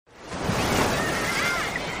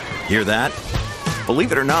Hear that?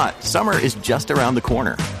 Believe it or not, summer is just around the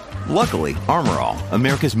corner. Luckily, Armor All,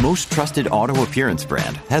 America's most trusted auto appearance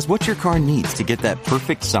brand, has what your car needs to get that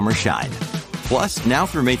perfect summer shine. Plus, now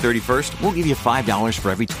through May 31st, we'll give you $5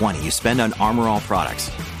 for every $20 you spend on Armor All products.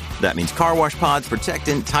 That means car wash pods,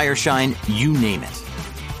 protectant, tire shine, you name it.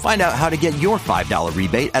 Find out how to get your $5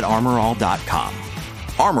 rebate at armorall.com.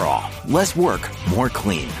 Armor All, less work, more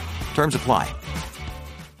clean. Terms apply.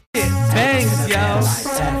 Bangs, yo.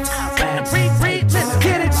 Let's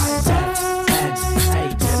get it.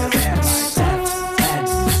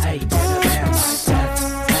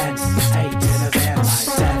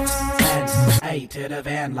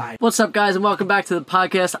 What's up, guys, and welcome back to the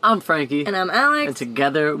podcast. I'm Frankie. And I'm Alex. And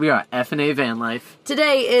together we are F&A Van Life.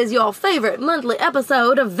 Today is your favorite monthly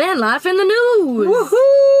episode of Van Life in the News.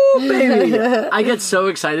 Woohoo, baby! I get so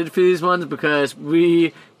excited for these ones because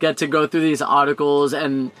we get to go through these articles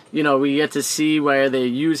and, you know, we get to see where they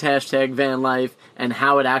use hashtag van life and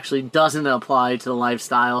how it actually doesn't apply to the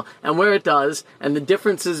lifestyle and where it does and the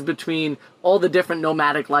differences between all the different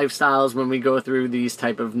nomadic lifestyles when we go through these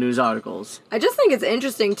type of news articles. I just think it's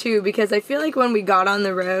interesting, too, because I feel like when we got on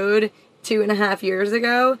the road 2.5 years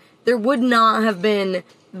ago, there would not have been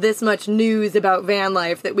this much news about van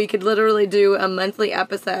life that we could literally do a monthly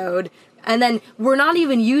episode. And then we're not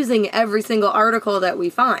even using every single article that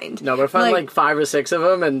we find. No, we're finding like 5 or 6 of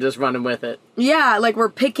them and just running with it. Yeah, like we're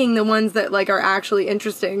picking the ones that like are actually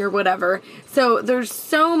interesting or whatever. So there's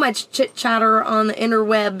so much chit chatter on the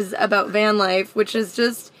interwebs about van life, which is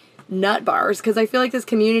just nut bars. Because I feel like this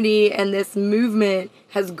community and this movement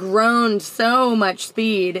has grown so much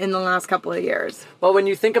speed in the last couple of years. Well, when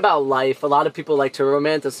you think about life, a lot of people like to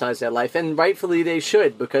romanticize their life, and rightfully they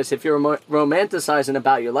should, because if you're romanticizing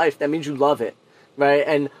about your life, that means you love it, right?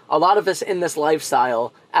 And a lot of us in this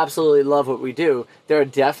lifestyle absolutely love what we do. There are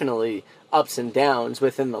definitely ups and downs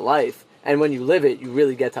within the life, and when you live it, you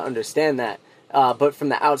really get to understand that. But from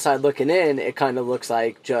the outside looking in, it kind of looks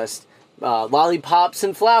like just lollipops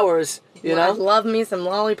and flowers. You know? I love me some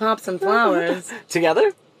lollipops and flowers.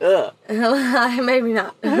 Together? Ugh. Maybe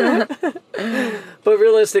not. But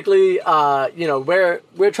realistically, you know,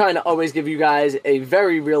 we're trying to always give you guys a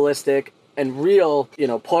very realistic and real, you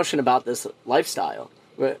know, portion about this lifestyle.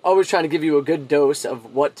 We're always trying to give you a good dose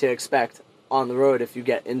of what to expect on the road if you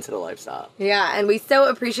get into the lifestyle. Yeah, and we so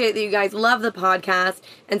appreciate that you guys love the podcast.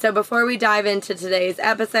 And so before we dive into today's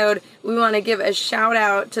episode, we want to give a shout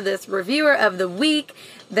out to this reviewer of the week.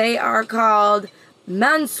 They are called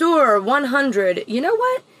Mansoor100. You know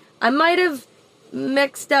what? I might have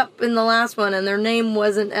mixed up in the last one and their name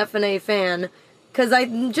wasn't F&A Fan, because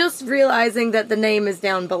I'm just realizing that the name is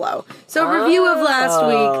down below. So review of last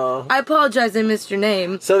week. I apologize I missed your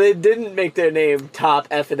name. So they didn't make their name Top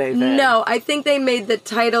F&A Fan. No, I think they made the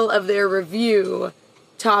title of their review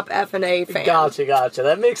Top F&A Fan. Gotcha.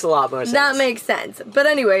 That makes a lot more sense. That makes sense. But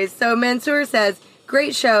anyways, so Mansoor says,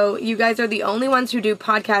 great show. You guys are the only ones who do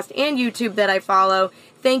podcast and YouTube that I follow.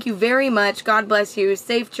 Thank you very much. God bless you.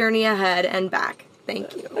 Safe journey ahead and back.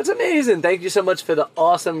 Thank you. That's amazing. Thank you so much for the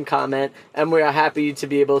awesome comment. And we are happy to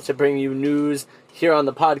be able to bring you news here on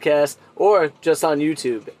the podcast or just on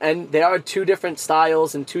YouTube. And there are 2 different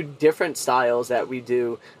styles and 2 different styles that we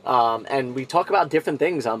do. And we talk about different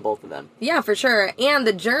things on both of them. Yeah, for sure. And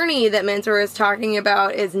the journey that Mansoor is talking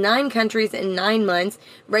about is 9 countries in 9 months.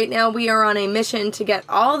 Right now we are on a mission to get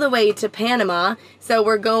all the way to Panama. So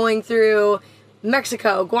we're going through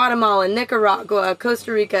Mexico, Guatemala, Nicaragua,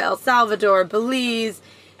 Costa Rica, El Salvador, Belize,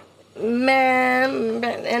 and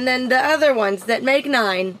then the other ones that make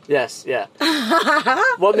 9. Yes, yeah.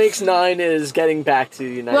 What makes 9 is getting back to the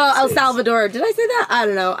United States. El Salvador. Did I say that? I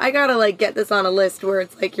don't know. I gotta, get this on a list where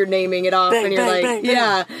it's like you're naming it off and you're bang.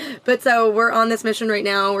 Yeah. But so we're on this mission right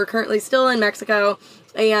now. We're currently still in Mexico.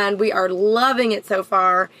 And we are loving it so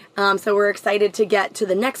far. So we're excited to get to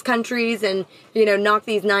the next countries and, you know, knock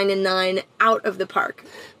these 9 and 9 out of the park.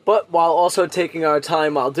 But while also taking our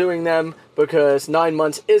time while doing them, because 9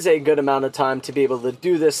 months is a good amount of time to be able to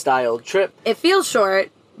do this style trip. It feels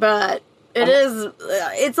short, but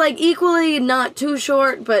it's like equally not too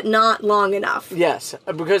short, but not long enough. Yes,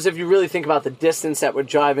 because if you really think about the distance that we're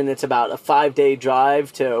driving, it's about a 5-day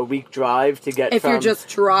drive to a week drive to get if from you're just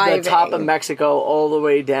driving the top of Mexico all the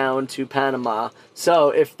way down to Panama. So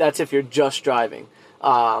if you're just driving.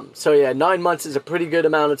 So yeah, 9 months is a pretty good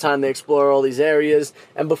amount of time to explore all these areas.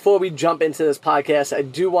 And before we jump into this podcast, I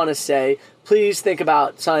do want to say, please think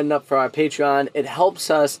about signing up for our Patreon. It helps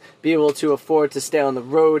us be able to afford to stay on the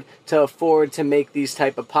road, to afford to make these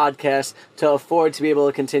type of podcasts, to afford to be able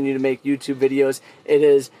to continue to make YouTube videos. It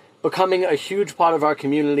is becoming a huge part of our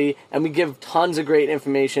community, and we give tons of great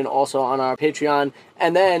information also on our Patreon.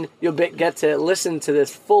 And then you'll get to listen to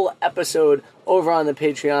this full episode over on the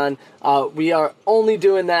Patreon. We are only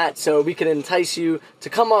doing that so we can entice you to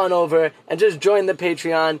come on over and just join the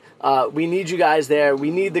Patreon. We need you guys there. We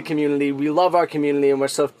need the community. We love our community, and we're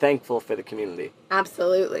so thankful for the community.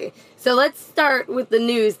 Absolutely. So let's start with the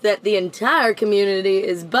news that the entire community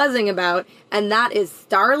is buzzing about, and that is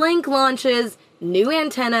Starlink launches new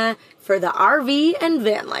antenna for the RV and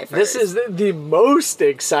van lifers. This is the most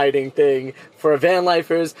exciting thing for van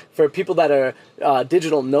lifers, for people that are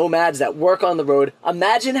digital nomads that work on the road.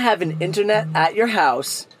 Imagine having internet at your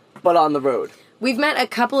house, but on the road. We've met a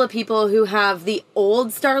couple of people who have the old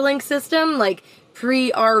Starlink system, like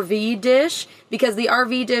pre-RV dish, because the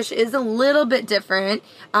RV dish is a little bit different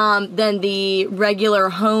than the regular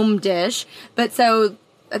home dish. But so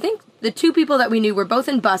I think the two people that we knew were both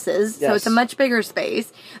in buses, so it's a much bigger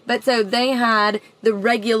space. But so they had the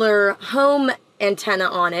regular home antenna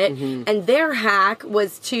on it, and their hack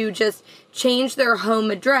was to just change their home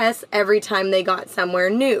address every time they got somewhere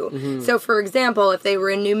new. So for example, if they were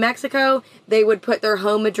in New Mexico, they would put their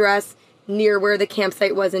home address near where the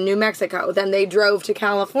campsite was in New Mexico. Then they drove to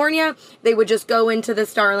California, they would just go into the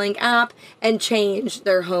Starlink app and change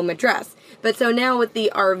their home address. But so now with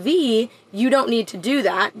the RV, you don't need to do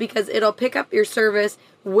that because it'll pick up your service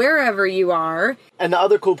wherever you are. And the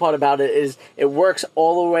other cool part about it is it works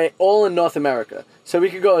all in North America. So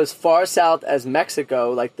we could go as far south as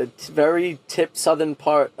Mexico, like the very tip southern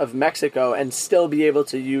part of Mexico, and still be able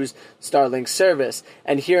to use Starlink service.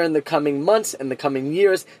 And here in the coming months and the coming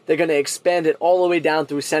years, they're going to expand it all the way down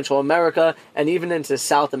through Central America and even into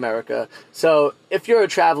South America. So if you're a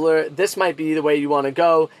traveler, this might be the way you want to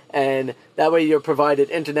go, and that way you're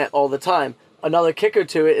provided internet all the time. Another kicker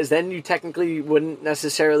to it is then you technically wouldn't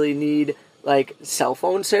necessarily need like cell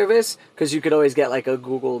phone service, because you could always get like a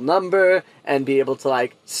Google number and be able to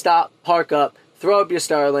like stop, park up, throw up your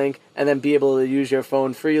Starlink, and then be able to use your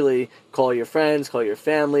phone freely, call your friends, call your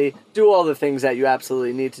family, do all the things that you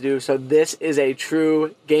absolutely need to do. So this is a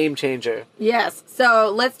true game changer. Yes.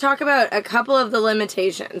 So let's talk about a couple of the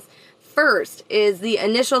limitations. First is the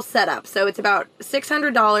initial setup. So it's about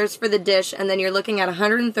 $600 for the dish, and then you're looking at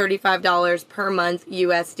 $135 per month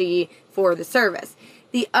USD for the service.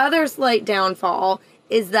 The other slight downfall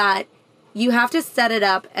is that you have to set it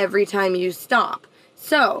up every time you stop.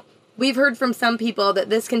 So we've heard from some people that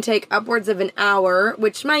this can take upwards of an hour,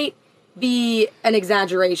 which might be an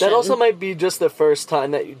exaggeration. That also might be just the first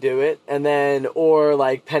time that you do it, and then, or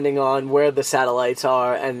like depending on where the satellites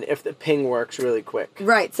are and if the ping works really quick.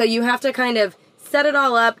 Right, so you have to kind of set it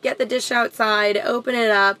all up, get the dish outside, open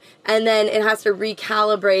it up, and then it has to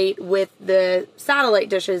recalibrate with the satellite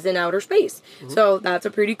dishes in outer space. So that's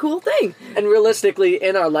a pretty cool thing. And realistically,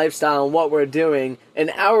 in our lifestyle and what we're doing, an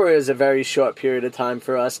hour is a very short period of time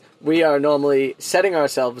for us. We are normally setting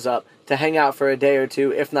ourselves up to hang out for a day or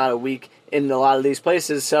two, if not a week, in a lot of these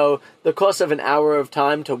places. So the cost of an hour of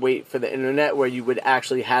time to wait for the internet where you would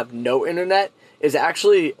actually have no internet is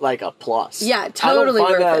actually like a plus. Yeah, totally. I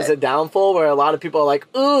don't find that as a downfall where a lot of people are like,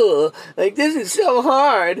 ugh, like this is so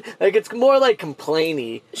hard. Like it's more like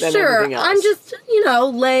complainy than everything else. I'm just,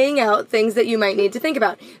 laying out things that you might need to think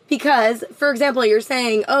about. Because, for example, you're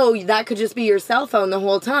saying, oh, that could just be your cell phone the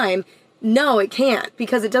whole time. No, it can't,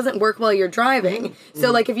 because it doesn't work while you're driving.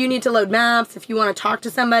 So, like, if you need to load maps, if you want to talk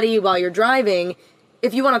to somebody while you're driving,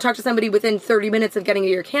 if you want to talk to somebody within 30 minutes of getting to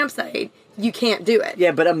your campsite, you can't do it.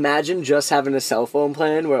 Yeah, but imagine just having a cell phone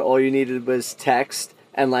plan where all you needed was text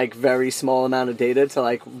and, like, very small amount of data to,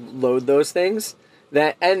 like, load those things.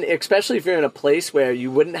 And especially if you're in a place where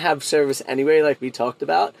you wouldn't have service anyway, like we talked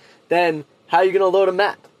about, then how are you going to load a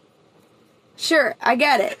map? Sure, I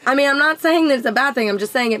get it. I mean, I'm not saying that it's a bad thing. I'm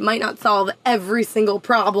just saying it might not solve every single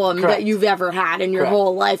problem that you've ever had in your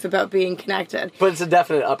whole life about being connected. But it's a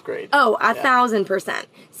definite upgrade. Oh, 1,000%.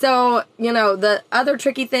 So, the other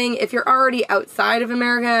tricky thing, if you're already outside of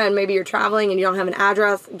America and maybe you're traveling and you don't have an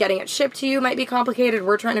address, getting it shipped to you might be complicated.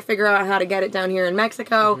 We're trying to figure out how to get it down here in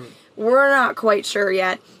Mexico. We're not quite sure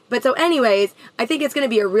yet. But so anyways, I think it's going to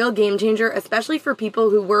be a real game changer, especially for people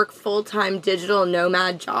who work full-time digital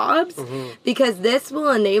nomad jobs, because this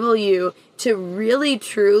will enable you to really,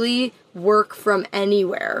 truly work from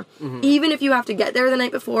anywhere. Even if you have to get there the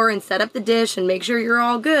night before and set up the dish and make sure you're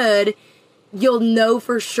all good, you'll know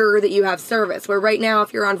for sure that you have service. Where right now,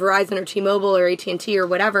 if you're on Verizon or T-Mobile or AT&T or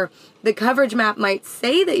whatever, the coverage map might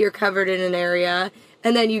say that you're covered in an area,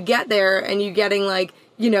 and then you get there and you're getting like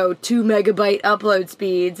 2 megabyte upload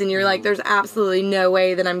speeds, and you're like, there's absolutely no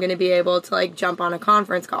way that I'm going to be able to, like, jump on a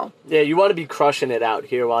conference call. Yeah, you want to be crushing it out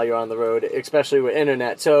here while you're on the road, especially with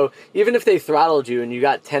internet. So even if they throttled you and you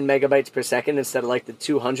got 10 megabytes per second instead of, like, the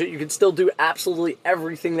 200, you can still do absolutely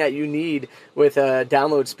everything that you need with a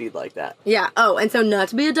download speed like that. Yeah. Oh, and so not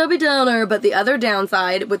to be a Debbie Downer, but the other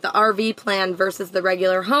downside with the RV plan versus the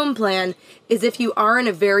regular home plan is if you are in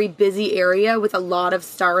a very busy area with a lot of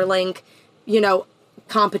Starlink,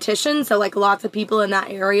 competition, so like lots of people in that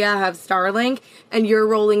area have Starlink, and you're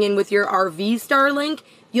rolling in with your RV Starlink,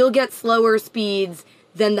 you'll get slower speeds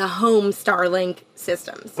than the home Starlink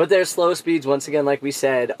systems. But their slow speeds, once again, like we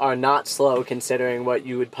said, are not slow considering what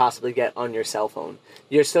you would possibly get on your cell phone.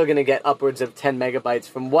 You're still going to get upwards of 10 megabytes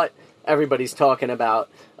from what everybody's talking about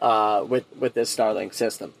with this Starlink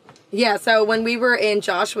system. Yeah, so when we were in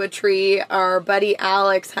Joshua Tree, our buddy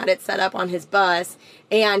Alex had it set up on his bus,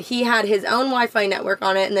 and he had his own Wi-Fi network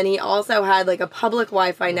on it, and then he also had like a public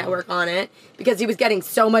Wi-Fi network on it because he was getting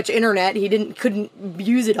so much internet, he couldn't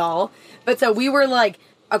use it all. But so we were like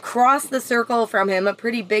across the circle from him, a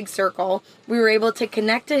pretty big circle. We were able to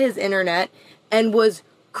connect to his internet and was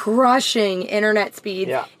crushing internet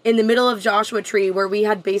speed in the middle of Joshua Tree where we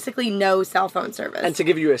had basically no cell phone service. And to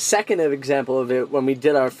give you a second example of it, when we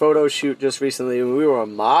did our photo shoot just recently when we were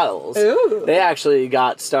models, they actually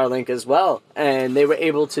got Starlink as well. And they were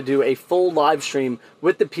able to do a full live stream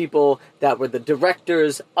with the people that were the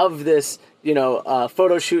directors of this,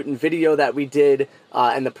 photo shoot and video that we did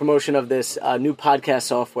and the promotion of this new podcast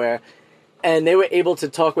software. And they were able to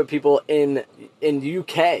talk with people in the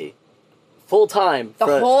UK full time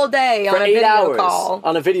the whole day on a video call.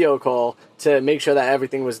 On a video call to make sure that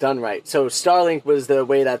everything was done right. So Starlink was the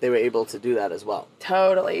way that they were able to do that as well.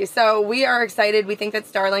 Totally. So we are excited. We think that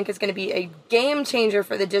Starlink is going to be a game changer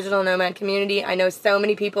for the digital nomad community. I know so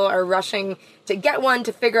many people are rushing to get one,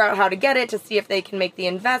 to figure out how to get it, to see if they can make the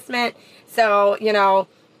investment. So,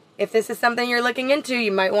 if this is something you're looking into,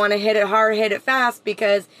 you might want to hit it hard, hit it fast,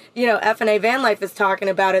 because, F&A Van Life is talking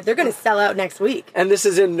about it. They're going to sell out next week. And this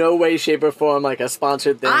is in no way, shape, or form like a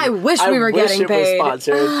sponsored thing. I wish we were getting paid. Was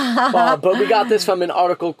sponsored. But we got this from an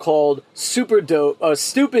article called Stupid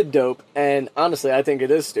Dope. And honestly, I think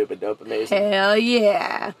it is stupid dope. Amazing. Hell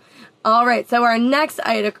yeah. All right, so our next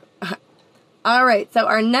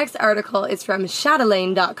article is from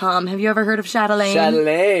Chatelaine.com. Have you ever heard of Chatelaine?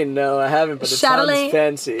 Chatelaine? No, I haven't, but it sounds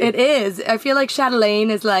fancy. It is. I feel like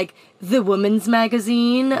Chatelaine is like the women's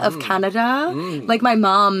magazine of Canada. Like my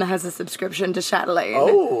mom has a subscription to Chatelaine.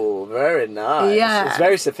 Oh, very nice. Yeah. It's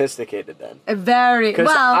very sophisticated then. Very, well.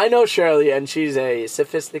 I know Shirley, and she's a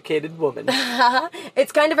sophisticated woman.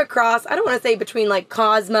 It's kind of a cross, I don't want to say between like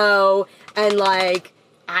Cosmo and like,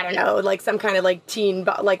 I don't know, like some kind of like teen,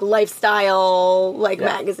 like lifestyle,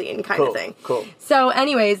 magazine kind of thing. Cool. So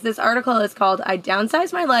anyways, this article is called I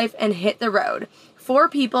Downsized My Life and Hit the Road. 4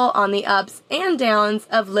 people on the ups and downs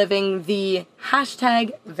of living the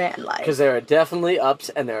 #van life. Because there are definitely ups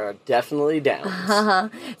and there are definitely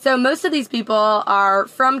downs. So most of these people are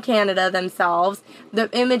from Canada themselves. The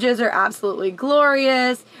images are absolutely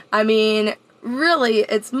glorious. I mean, really,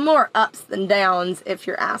 it's more ups than downs if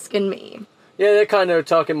you're asking me. Yeah, they're kind of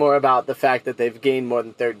talking more about the fact that they've gained more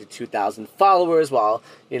than 32,000 followers while,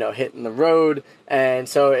 hitting the road. And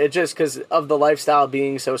so it just, because of the lifestyle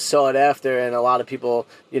being so sought after and a lot of people,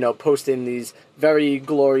 posting these very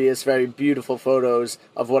glorious, very beautiful photos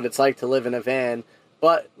of what it's like to live in a van.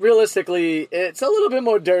 But realistically, it's a little bit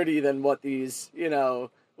more dirty than what these,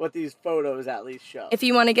 what these photos at least show. If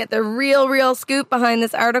you want to get the real scoop behind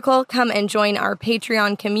this article, come and join our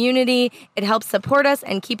Patreon community. It helps support us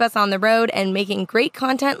and keep us on the road and making great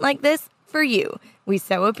content like this for you. We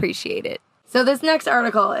so appreciate it. So this next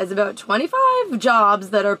article is about 25 jobs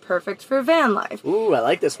that are perfect for van life. Ooh, I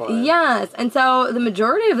like this one. Yes, and so the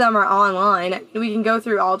majority of them are online. We can go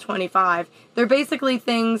through all 25. They're basically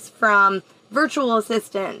things from virtual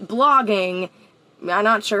assistant, blogging. I'm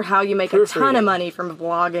not sure how you make a ton of money from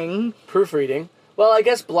blogging. Proofreading. Well, I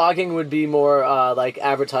guess blogging would be more like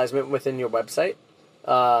advertisement within your website.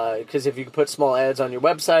 Because if you put small ads on your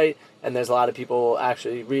website and there's a lot of people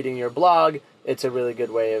actually reading your blog, it's a really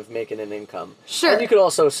good way of making an income. Sure. And you could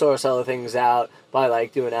also source other things out by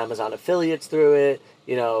like doing Amazon affiliates through it,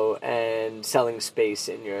 and selling space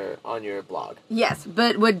on your blog. Yes,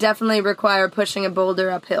 but would definitely require pushing a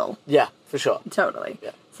boulder uphill. Yeah, for sure. Totally.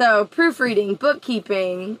 Yeah. So proofreading,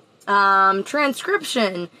 bookkeeping,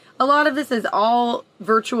 transcription. A lot of this is all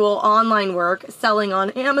virtual online work, selling on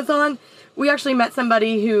Amazon. We actually met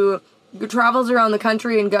somebody who travels around the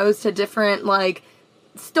country and goes to different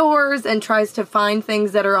stores and tries to find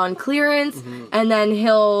things that are on clearance, and then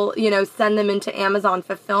he'll, send them into Amazon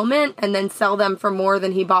fulfillment and then sell them for more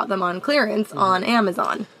than he bought them on clearance on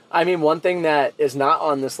Amazon. I mean, one thing that is not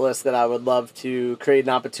on this list that I would love to create an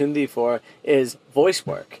opportunity for is voice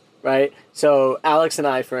work, right? So Alex and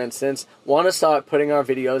I, for instance, want to start putting our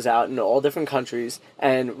videos out in all different countries,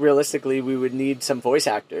 and realistically, we would need some voice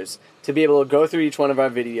actors to be able to go through each one of our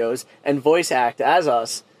videos and voice act as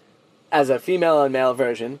us, as a female and male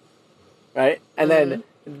version, right? And then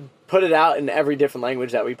put it out in every different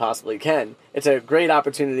language that we possibly can. It's a great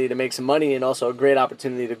opportunity to make some money and also a great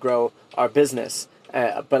opportunity to grow our business.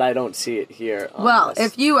 But I don't see it here. Well,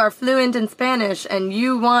 if you are fluent in Spanish and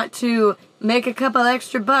you want to make a couple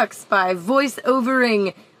extra bucks by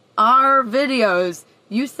voice-overing our videos,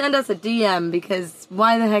 you send us a DM, because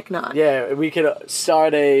why the heck not? Yeah, we could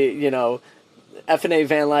start a, FNA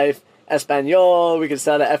Van Life Espanol, we could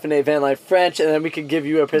start a FNA Van Life French, and then we could give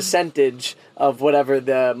you a percentage of whatever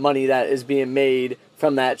the money that is being made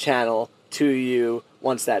from that channel to you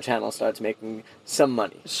once that channel starts making some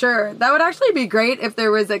money. Sure. That would actually be great if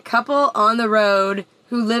there was a couple on the road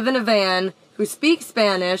who live in a van, who speak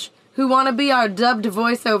Spanish, who want to be our dubbed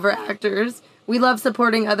voiceover actors. We love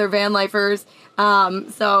supporting other van lifers.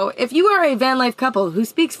 So if you are a van life couple who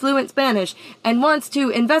speaks fluent Spanish and wants to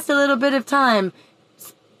invest a little bit of time,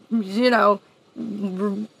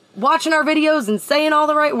 watching our videos and saying all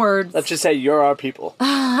the right words. Let's just say you're our people.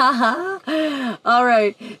 All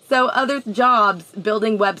right. So other jobs,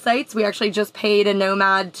 building websites. We actually just paid a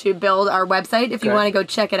nomad to build our website. If you want to go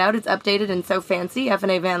check it out, it's updated and so fancy,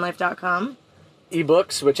 fnavanlife.com.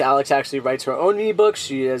 Ebooks, which Alex actually writes her own ebooks.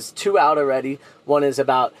 She has 2 out already. One is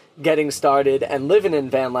about getting started and living in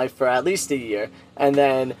van life for at least a year. And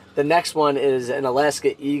then the next one is an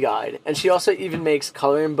Alaska e-guide. And she also even makes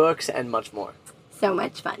coloring books and much more. So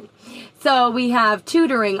much fun. So we have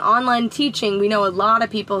tutoring, online teaching. We know a lot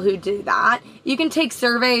of people who do that. You can take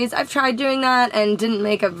surveys. I've tried doing that and didn't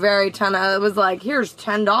make a very ton of, it was like, here's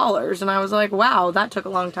 $10. And I was like, wow, that took a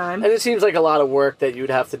long time. And it seems like a lot of work that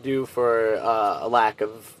you'd have to do for a lack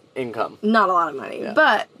of income. Not a lot of money. Yeah.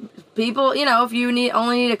 But people, if you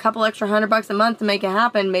only need a couple extra $100 a month to make it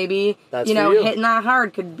happen, maybe, hitting that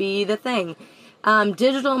hard could be the thing.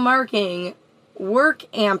 Digital marketing, work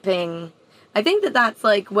amping. I think that's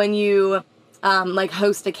like when you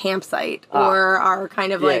host a campsite or are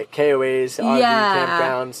kind of KOAs, RV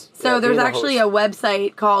campgrounds. So there's actually a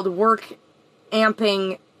website called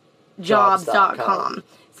workampingjobs.com.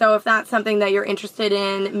 So if that's something that you're interested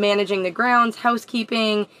in, managing the grounds,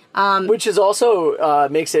 housekeeping. Which is also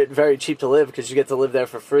makes it very cheap to live, because you get to live there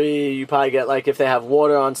for free. You probably get, if they have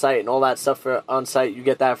water on site and all that stuff on site, you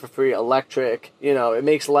get that for free. Electric, it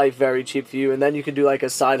makes life very cheap for you. And then you can do a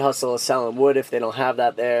side hustle of selling wood if they don't have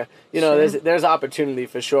that there. Sure. There's opportunity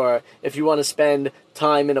for sure. If you want to spend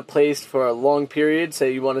time in a place for a long period,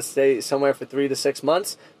 say you want to stay somewhere for 3 to 6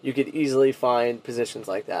 months, you could easily find positions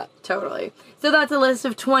like that. Totally. So that's a list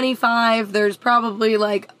of 25. There's probably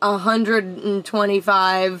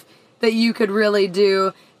 125 that you could really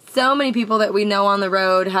do. So many people that we know on the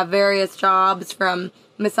road have various jobs, from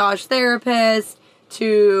massage therapist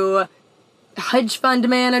to hedge fund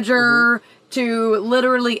manager to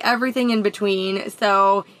literally everything in between.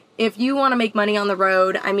 So if you want to make money on the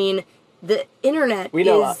road, the internet we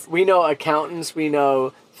know accountants, we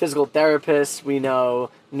know physical therapists, we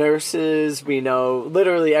know nurses, we know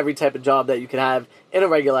literally every type of job that you could have in a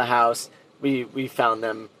regular house. We found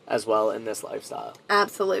them as well in this lifestyle.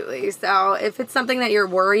 Absolutely. So if it's something that you're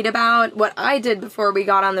worried about, what I did before we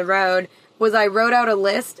got on the road was I wrote out a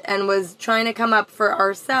list and was trying to come up for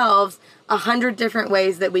ourselves 100 different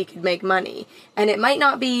ways that we could make money. And it might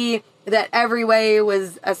not be that every way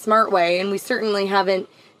was a smart way, and we certainly haven't,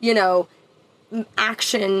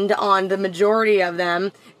 actioned on the majority of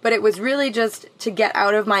them, but it was really just to get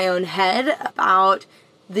out of my own head about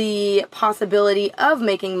the possibility of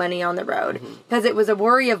making money on the road, because it was a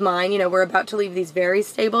worry of mine. We're about to leave these very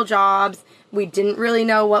stable jobs. We didn't really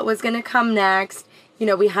know what was going to come next.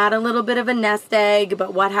 We had a little bit of a nest egg,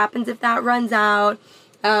 but what happens if that runs out?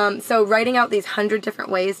 So writing out these 100 different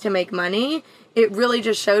ways to make money, it really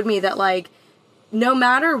just showed me that, no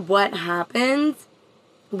matter what happens,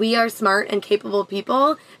 we are smart and capable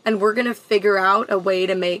people, and we're going to figure out a way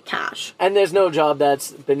to make cash. And there's no job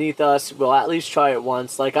that's beneath us. We'll at least try it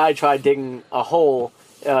once. I tried digging a hole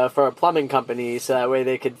for a plumbing company so that way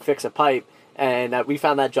they could fix a pipe, and we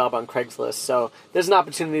found that job on Craigslist. So there's an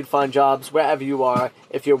opportunity to find jobs wherever you are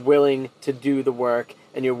if you're willing to do the work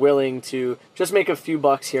and you're willing to just make a few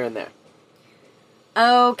bucks here and there.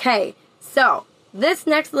 Okay, so This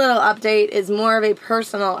next little update is more of a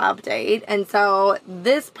personal update, and so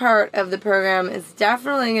this part of the program is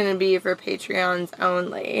definitely going to be for Patreons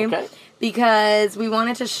only. Okay. Because we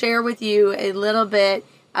wanted to share with you a little bit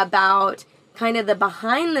about kind of the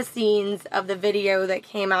behind the scenes of the video that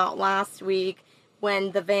came out last week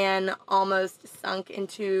when the van almost sunk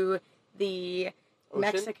into the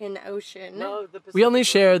Mexican Ocean. No, We only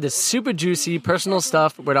share the super juicy personal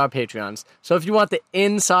stuff with our Patreons. So if you want the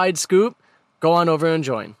inside scoop, go on over and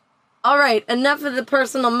join. All right, enough of the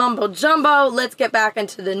personal mumbo jumbo. Let's get back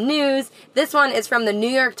into the news. This one is from the New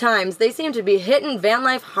York Times. They seem to be hitting van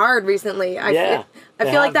life hard recently. I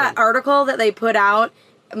feel like that article that they put out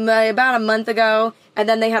about a month ago, and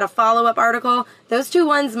then they had a follow-up article. Those two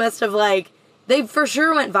ones must have, they for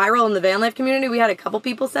sure went viral in the van life community. We had a couple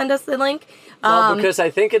people send us the link. Well, because I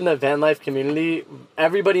think in the van life community,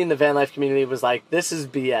 everybody in the van life community was like, this is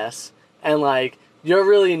BS. And, you're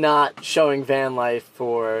really not showing van life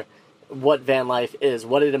for what van life is,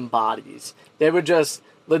 what it embodies. They were just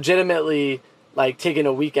legitimately, taking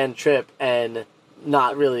a weekend trip and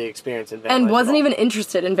not really experiencing van life. And wasn't even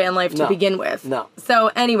interested in van life to begin with. No.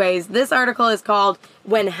 So, anyways, this article is called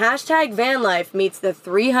When Hashtag Van Life Meets the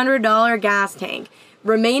 $300 Gas Tank.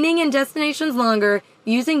 Remaining in destinations longer,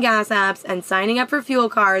 using gas apps, and signing up for fuel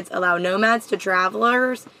cards allow nomads to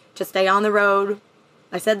travelers to stay on the road.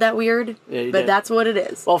 I said that weird, Yeah, but that's what it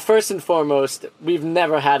is. Well, first and foremost, we've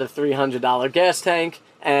never had a $300 gas tank,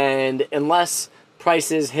 and unless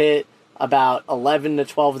prices hit about $11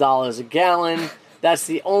 to $12 a gallon, that's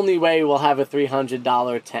the only way we'll have a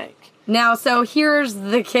 $300 tank. Now, so here's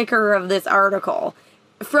the kicker of this article.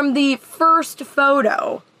 From the first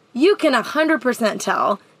photo, you can 100%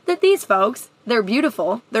 tell that these folks, they're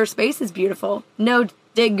beautiful, their space is beautiful, no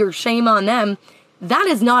dig or shame on them. That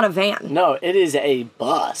is not a van. No, it is a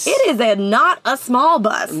bus. It is not a small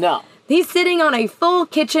bus. No. He's sitting on a full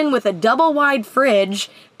kitchen with a double-wide fridge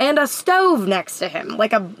and a stove next to him,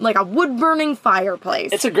 like a wood-burning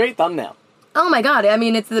fireplace. It's a great thumbnail. Oh my god, I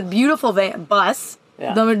mean, it's the beautiful bus.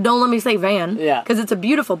 Yeah. Don't let me say van. Yeah. Because it's a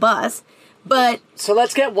beautiful bus. But So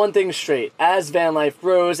let's get one thing straight. As van life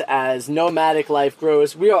grows, as nomadic life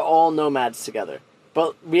grows, we are all nomads together.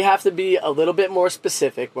 But we have to be a little bit more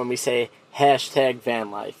specific when we say hashtag van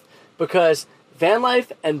life. Because van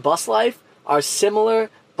life and bus life are similar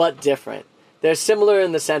but different. They're similar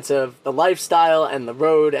in the sense of the lifestyle and the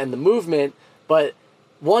road and the movement, but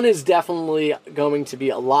one is definitely going to be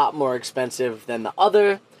a lot more expensive than the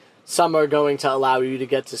other. Some are going to allow you to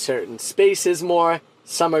get to certain spaces more.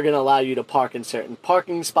 Some are going to allow you to park in certain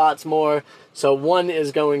parking spots more. So one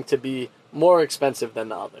is going to be more expensive than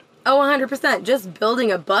the other. oh, 100%. Just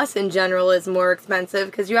building a bus in general is more expensive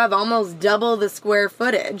because you have almost double the square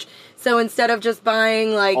footage. So instead of just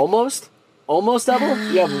buying Almost double?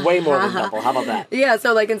 You have way more than double. How about that? Yeah,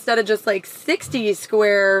 so instead of just 60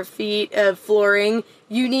 square feet of flooring,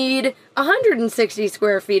 you need 160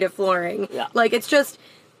 square feet of flooring. Yeah. It's just,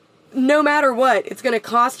 no matter what, it's going to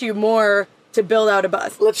cost you more to build out a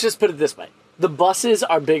bus. Let's just put it this way. The buses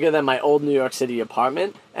are bigger than my old New York City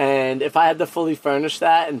apartment, and if I had to fully furnish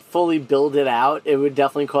that and fully build it out, it would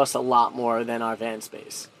definitely cost a lot more than our van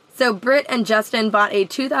space. So Britt and Justin bought a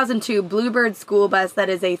 2002 Bluebird school bus that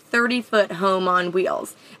is a 30-foot home on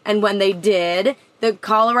wheels. And when they did, the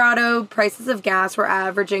Colorado prices of gas were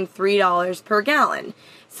averaging $3 per gallon.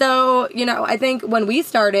 So, I think when we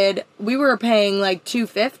started, we were paying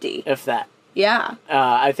 $2.50. If that. Yeah.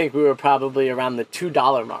 I think we were probably around the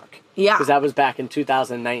 $2 mark. Yeah. Because that was back in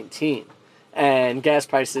 2019. And gas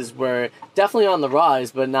prices were definitely on the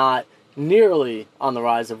rise, but not nearly on the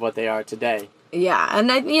rise of what they are today. Yeah, and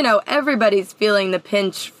everybody's feeling the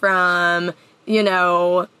pinch from,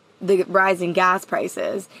 the rising gas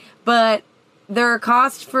prices. But their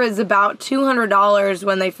cost is about $200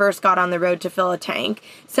 when they first got on the road to fill a tank.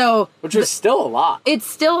 So Which is still a lot. It's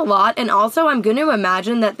still a lot, and also I'm going to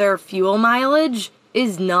imagine that their fuel mileage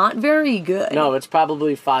is not very good. No, it's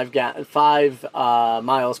probably 5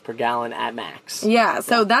 miles per gallon at max. Yeah,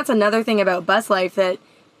 so that's another thing about bus life that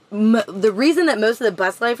the reason that most of the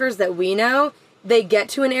bus lifers that we know, they get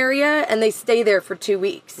to an area and they stay there for 2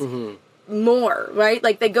 weeks. Mm-hmm. More, right?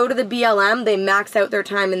 They go to the BLM, they max out their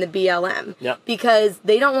time in the BLM. Yep. Because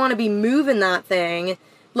they don't want to be moving that thing.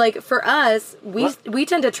 For us, we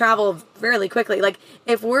tend to travel fairly quickly.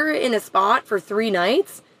 If we're in a spot for 3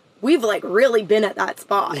 nights, we've really been at that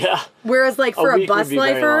spot. Yeah. Whereas for a bus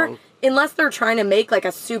lifer, long. unless they're trying to make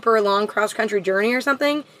a super long cross-country journey or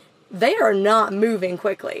something, they are not moving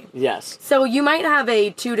quickly. Yes. So you might have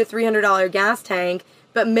a $200 to $300 gas tank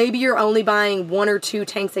but maybe you're only buying 1 or 2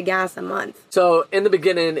 tanks of gas a month. So in the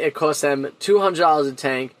beginning, it cost them $200 a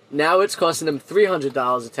tank. Now it's costing them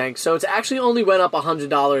 $300 a tank. So it's actually only went up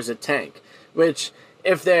 $100 a tank, which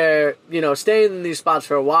if they're, staying in these spots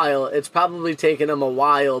for a while, it's probably taking them a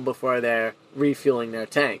while before they're refueling their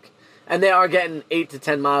tank. And they are getting 8 to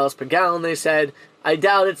 10 miles per gallon, they said. I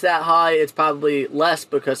doubt it's that high. It's probably less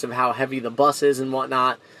because of how heavy the bus is and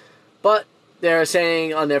whatnot. But they're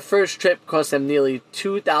saying on their first trip cost them nearly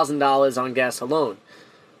 $2,000 on gas alone.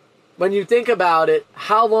 When you think about it,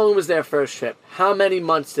 how long was their first trip? How many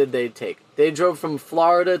months did they take? They drove from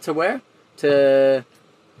Florida to where? They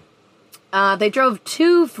drove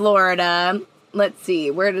to Florida. Let's see,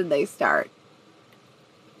 where did they start?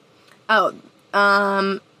 Long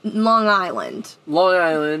Island. Long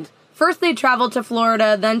Island. First they traveled to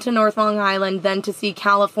Florida, then to North Long Island, then to see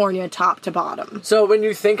California top to bottom. So when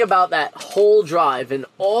you think about that whole drive and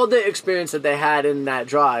all the experience that they had in that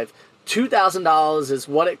drive, $2,000 is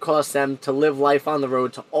what it cost them to live life on the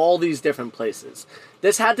road to all these different places.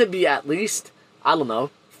 This had to be at least, 4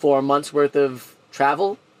 months worth of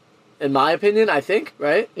travel, in my opinion, I think,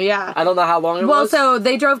 right? Yeah. I don't know how long it was. Well, so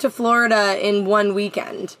they drove to Florida in one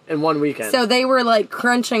weekend. So they were,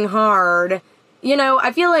 crunching hard.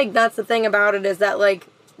 I feel like that's the thing about it is that,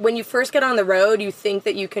 when you first get on the road, you think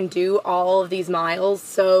that you can do all of these miles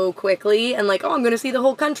so quickly and, I'm going to see the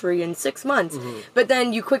whole country in 6 months. Mm-hmm. But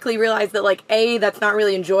then you quickly realize that, A, that's not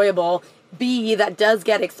really enjoyable. B, that does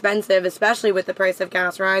get expensive, especially with the price of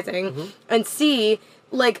gas rising. Mm-hmm. And C,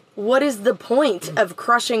 what is the point of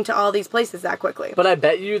crushing to all these places that quickly? But I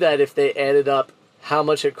bet you that if they added up how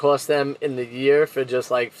much it cost them in the year for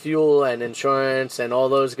just fuel and insurance and all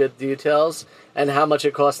those good details, and how much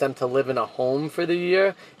it cost them to live in a home for the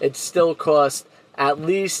year, it still cost at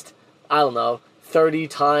least, 30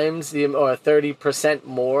 times or 30%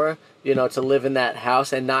 more, to live in that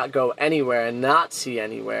house and not go anywhere and not see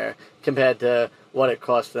anywhere compared to what it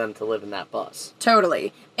cost for them to live in that bus.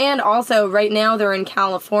 Totally. And also, right now they're in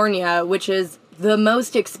California, which is the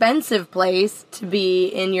most expensive place to be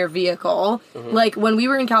in your vehicle. Mm-hmm. When we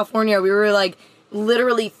were in California, we were,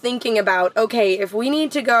 literally thinking about, okay, if we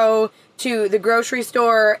need to go to the grocery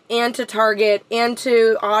store and to Target and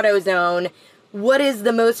to AutoZone, what is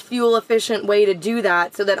the most fuel-efficient way to do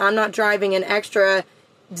that so that I'm not driving an extra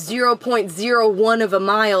 0.01 of a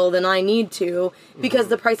mile than I need to because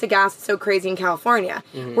the price of gas is so crazy in California.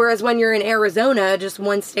 Mm-hmm. Whereas when you're in Arizona, just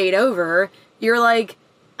one state over, you're I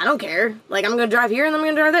don't care. I'm going to drive here and I'm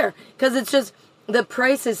going to drive there. Because it's just, the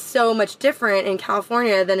price is so much different in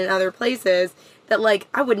California than in other places that,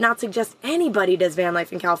 I would not suggest anybody does van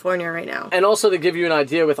life in California right now. And also to give you an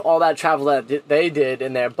idea, with all that travel that they did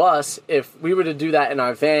in their bus, if we were to do that in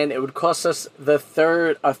our van, it would cost us a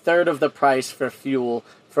third of the price for fuel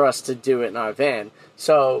for us to do it in our van.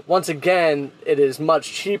 So, once again, it is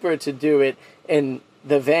much cheaper to do it in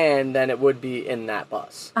the van than it would be in that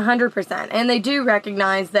bus. 100%. And they do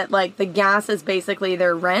recognize that, the gas is basically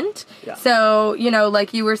their rent. Yeah. So,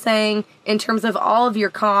 like you were saying, in terms of all of your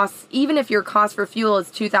costs, even if your cost for fuel is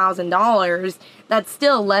 $2,000, that's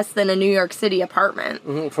still less than a New York City apartment.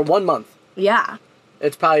 Mm-hmm. For 1 month. Yeah.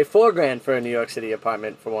 It's probably $4,000 for a New York City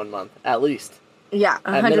apartment for 1 month, at least. Yeah,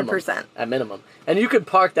 100%. At minimum. And you could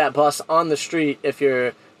park that bus on the street if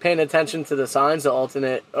you're paying attention to the signs, the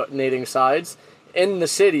alternating sides, in the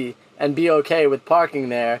city, and be okay with parking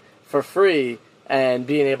there for free and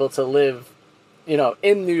being able to live,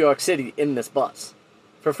 in New York City in this bus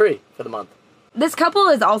for free for the month. This couple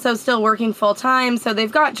is also still working full-time, so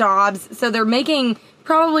they've got jobs, so they're making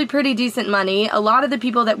probably pretty decent money. A lot of the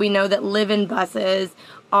people that we know that live in buses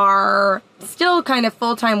are still kind of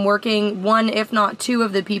full-time working, one if not two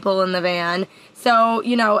of the people in the van. So,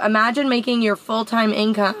 imagine making your full-time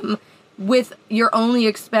income with your only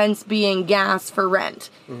expense being gas for rent.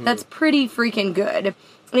 Mm-hmm. That's pretty freaking good.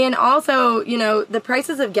 And also, the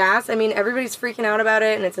prices of gas, everybody's freaking out about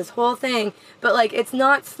it and it's this whole thing, but it's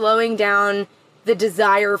not slowing down the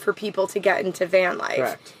desire for people to get into van life.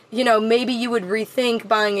 Correct. Maybe you would rethink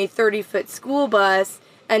buying a 30-foot school bus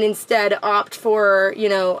and instead opt for, a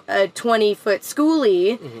 20-foot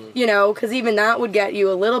schoolie, mm-hmm. Because even that would get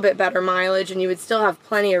you a little bit better mileage and you would still have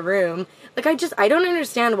plenty of room. I don't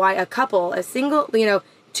understand why a single,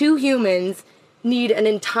 two humans need an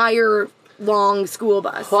entire long school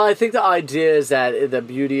bus. Well, I think the idea is that the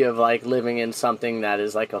beauty of living in something that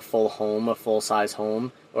is a full home, a full-size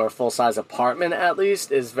home, or a full-size apartment at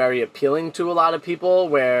least, is very appealing to a lot of people,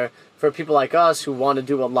 where for people like us who want to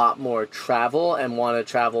do a lot more travel and want to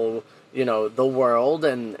travel, the world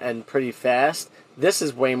and pretty fast, this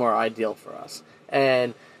is way more ideal for us.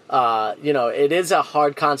 And, it is a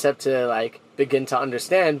hard concept to begin to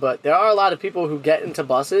understand, but there are a lot of people who get into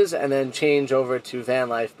buses and then change over to van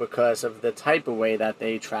life because of the type of way that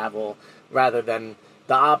they travel rather than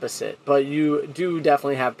the opposite. But you do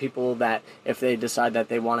definitely have people that if they decide that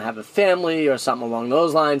they want to have a family or something along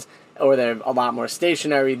those lines, or they're a lot more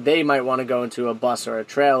stationary, they might want to go into a bus or a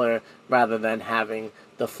trailer rather than having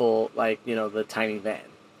the full, the tiny van.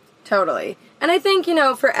 Totally. And I think,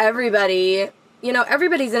 for everybody,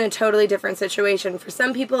 everybody's in a totally different situation. For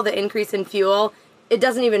some people, the increase in fuel, it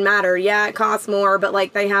doesn't even matter. Yeah, it costs more,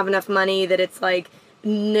 but, they have enough money that it's,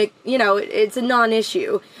 it's a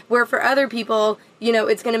non-issue. Where for other people,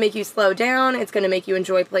 it's going to make you slow down. It's going to make you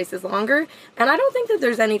enjoy places longer. And I don't think that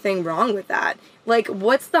there's anything wrong with that.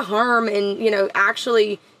 What's the harm in,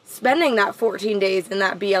 actually spending that 14 days in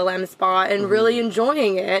that BLM spot and really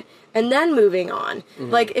enjoying it and then moving on?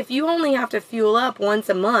 If you only have to fuel up once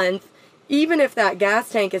a month, even if that gas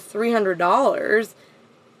tank is $300,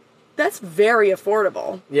 that's very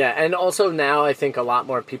affordable. Yeah, and also now I think a lot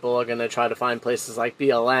more people are going to try to find places like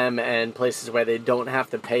BLM and places where they don't have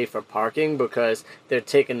to pay for parking because they're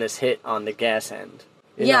taking this hit on the gas end.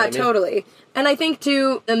 You know what I mean? Totally. And I think,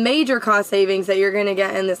 too, the major cost savings that you're going to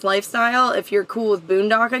get in this lifestyle, if you're cool with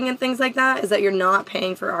boondocking and things like that, is that you're not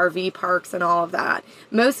paying for RV parks and all of that.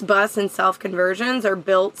 Most bus and self-conversions are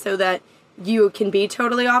built so that you can be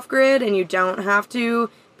totally off-grid and you don't have to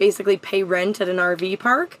basically pay rent at an RV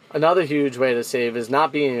park. Another huge way to save is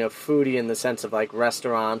not being a foodie in the sense of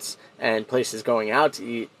restaurants and places going out to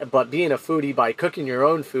eat, but being a foodie by cooking your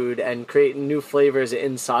own food and creating new flavors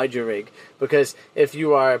inside your rig. Because if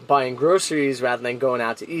you are buying groceries rather than going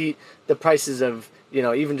out to eat, the prices of,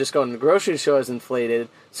 even just going to the grocery store is inflated.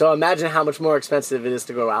 So imagine how much more expensive it is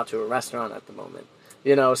to go out to a restaurant at the moment.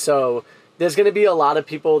 So there's going to be a lot of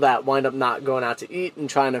people that wind up not going out to eat and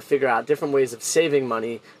trying to figure out different ways of saving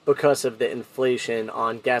money because of the inflation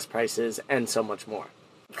on gas prices and so much more.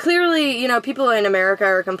 Clearly, people in America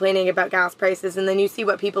are complaining about gas prices, and then you see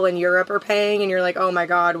what people in Europe are paying, and you're like, oh my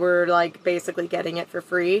god, we're, basically getting it for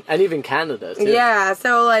free. And even Canada, too. Yeah,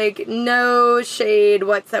 so, no shade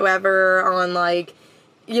whatsoever on,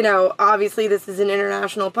 obviously this is an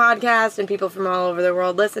international podcast, and people from all over the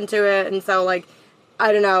world listen to it, and so,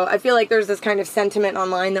 I don't know, I feel like there's this kind of sentiment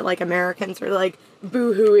online that, Americans are,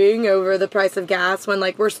 boo-hooing over the price of gas when,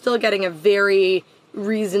 we're still getting a very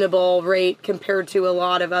reasonable rate compared to a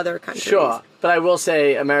lot of other countries. Sure, but I will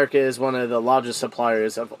say America is one of the largest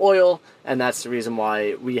suppliers of oil, and that's the reason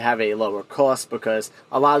why we have a lower cost, because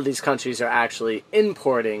a lot of these countries are actually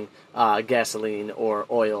importing gasoline or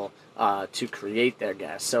oil to create their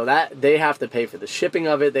gas. So that they have to pay for the shipping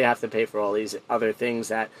of it, they have to pay for all these other things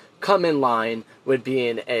that come in line with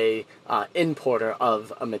being a importer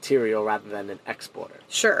of a material rather than an exporter.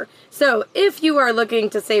 Sure. So if you are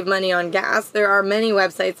looking to save money on gas, there are many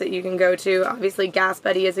websites that you can go to. Obviously, Gas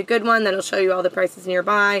Buddy is a good one that'll show you all the prices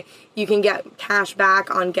nearby. You can get cash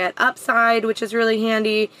back on Get Upside, which is really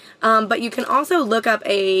handy. But you can also look up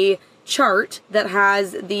a chart that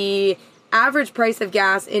has the average price of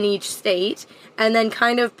gas in each state and then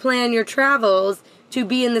kind of plan your travels to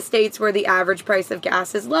be in the states where the average price of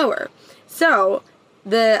gas is lower. So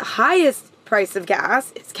the highest price of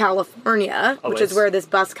gas is California, which is where this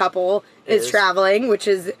bus couple is traveling, which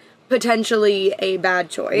is potentially a bad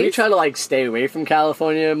choice. We try to stay away from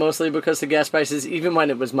California mostly because the gas prices, even when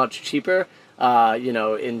it was much cheaper,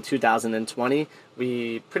 in 2020,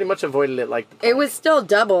 we pretty much avoided it it was still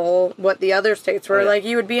double what the other states were. Oh, yeah.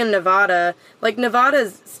 You would be in Nevada.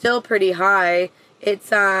 Nevada's still pretty high.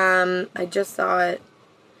 It's, I just saw it.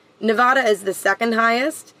 Nevada is the second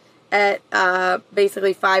highest at,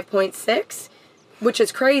 basically 5.6, which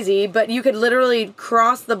is crazy, but you could literally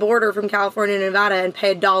cross the border from California to Nevada and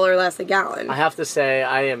pay $1 less a gallon. I have to say,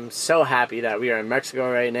 I am so happy that we are in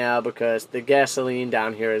Mexico right now because the gasoline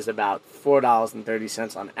down here is about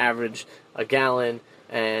 $4.30 on average a gallon.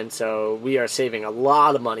 And so we are saving a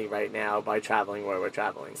lot of money right now by traveling where we're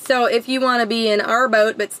traveling. So if you want to be in our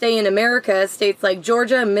boat but stay in America, states like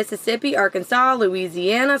Georgia, Mississippi, Arkansas,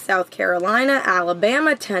 Louisiana, South Carolina,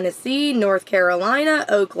 Alabama, Tennessee, North Carolina,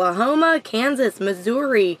 Oklahoma, Kansas,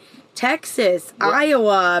 Missouri, Texas,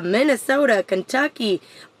 Iowa, Minnesota, Kentucky,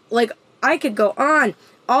 I could go on.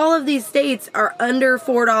 All of these states are under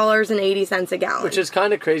 $4.80 a gallon. Which is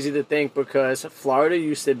kind of crazy to think because Florida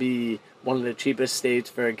used to be one of the cheapest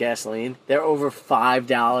states for gasoline. They're over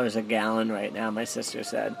 $5 a gallon right now, my sister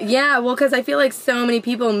said. Yeah, well, because I feel like so many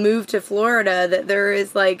people move to Florida that there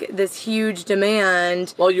is, this huge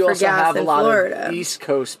demand well, you for also gas have in a lot Florida. of East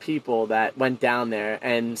Coast people that went down there,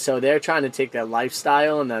 and so they're trying to take their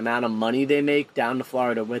lifestyle and the amount of money they make down to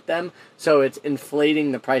Florida with them, so it's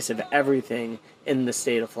inflating the price of everything in the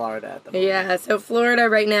state of Florida at the moment. Yeah, so Florida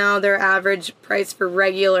right now, their average price for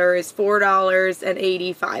regular is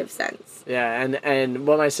 $4.85. Yeah, and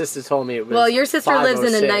what my sister told me, it was Well, your sister lives in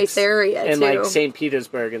a 5 or 6 nice area, in too. like St.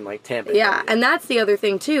 Petersburg and like Tampa. Yeah, area. and that's the other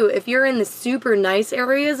thing, too. If you're in the super nice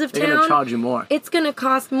areas of They're going town, to charge you more. it's going to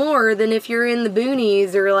cost more than if you're in the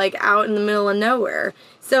boonies or like out in the middle of nowhere.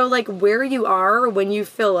 So like where you are when you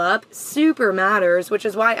fill up super matters, which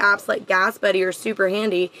is why apps like Gas Buddy are super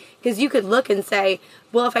handy, because you could look and say,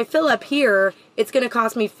 well, if I fill up here, it's going to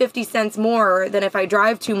cost me 50 cents more than if I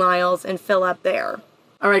drive 2 miles and fill up there.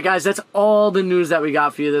 All right, guys, that's all the news that we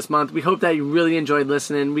got for you this month. We hope that you really enjoyed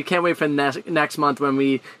listening. We can't wait for next month when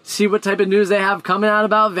we see what type of news they have coming out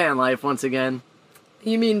about van life once again.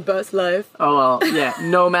 You mean bus life? Oh, well, yeah,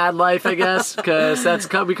 nomad life, I guess, because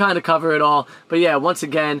we kind of cover it all. But yeah, once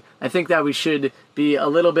again, I think that we should be a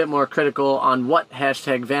little bit more critical on what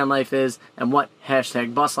hashtag van life is and what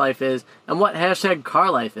hashtag bus life is and what hashtag car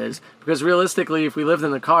life is. Because realistically, if we lived in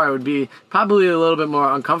the car, it would be probably a little bit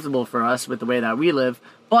more uncomfortable for us with the way that we live.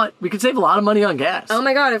 But we could save a lot of money on gas. Oh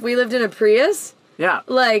my god, if we lived in a Prius, Yeah.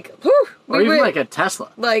 like, whew, Or even like a Tesla.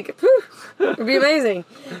 like, whew, it would be amazing.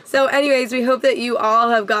 So anyways, we hope that you all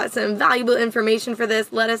have got some valuable information for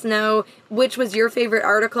this. Let us know which was your favorite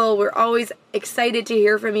article. We're always excited to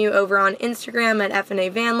hear from you over on Instagram at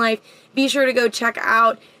FNA Van Life. Be sure to go check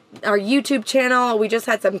out our YouTube channel. We just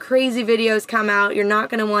had some crazy videos come out. You're not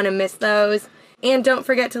going to want to miss those. And don't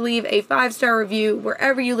forget to leave a 5-star review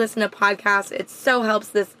wherever you listen to podcasts. It so helps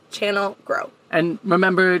this channel grow. And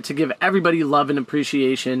remember to give everybody love and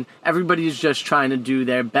appreciation. Everybody's just trying to do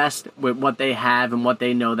their best with what they have and what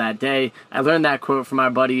they know that day. I learned that quote from our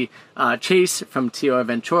buddy Chase from Tio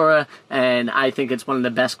Ventura, and I think it's one of the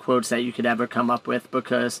best quotes that you could ever come up with,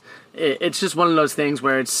 because it's just one of those things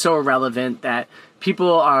where it's so relevant that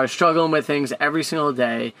people are struggling with things every single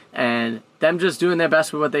day, and them just doing their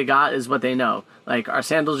best with what they got is what they know. Like, our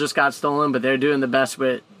sandals just got stolen, but they're doing the best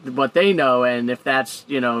with what they know, and if that's,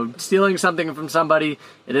 stealing something from somebody,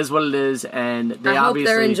 it is what it is, and they I hope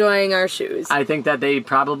obviously... they're enjoying our shoes. I think that they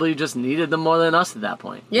probably just needed them more than us at that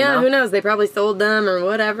point. Yeah, who knows? They probably sold them or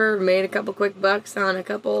whatever, made a couple quick bucks on a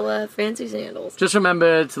couple fancy sandals. Just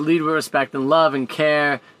remember to lead with respect and love and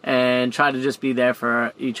care, and try to just be there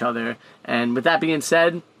for each other. And with that being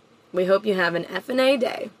said, we hope you have an FNA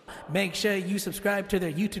day. Make sure you subscribe to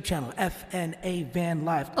their YouTube channel, FNA Van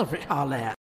Life. All that.